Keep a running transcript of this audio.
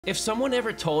If someone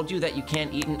ever told you that you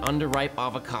can't eat an underripe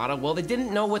avocado, well, they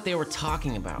didn't know what they were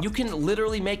talking about. You can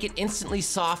literally make it instantly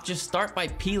soft. Just start by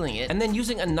peeling it, and then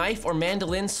using a knife or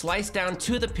mandolin, slice down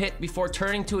to the pit before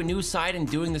turning to a new side and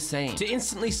doing the same. To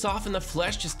instantly soften the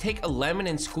flesh, just take a lemon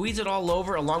and squeeze it all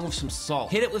over along with some salt.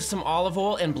 Hit it with some olive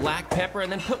oil and black pepper,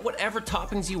 and then put whatever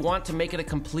toppings you want to make it a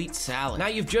complete salad. Now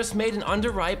you've just made an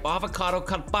underripe avocado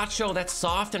carpaccio that's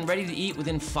soft and ready to eat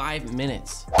within 5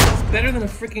 minutes. It's better than a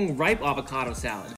freaking ripe avocado salad.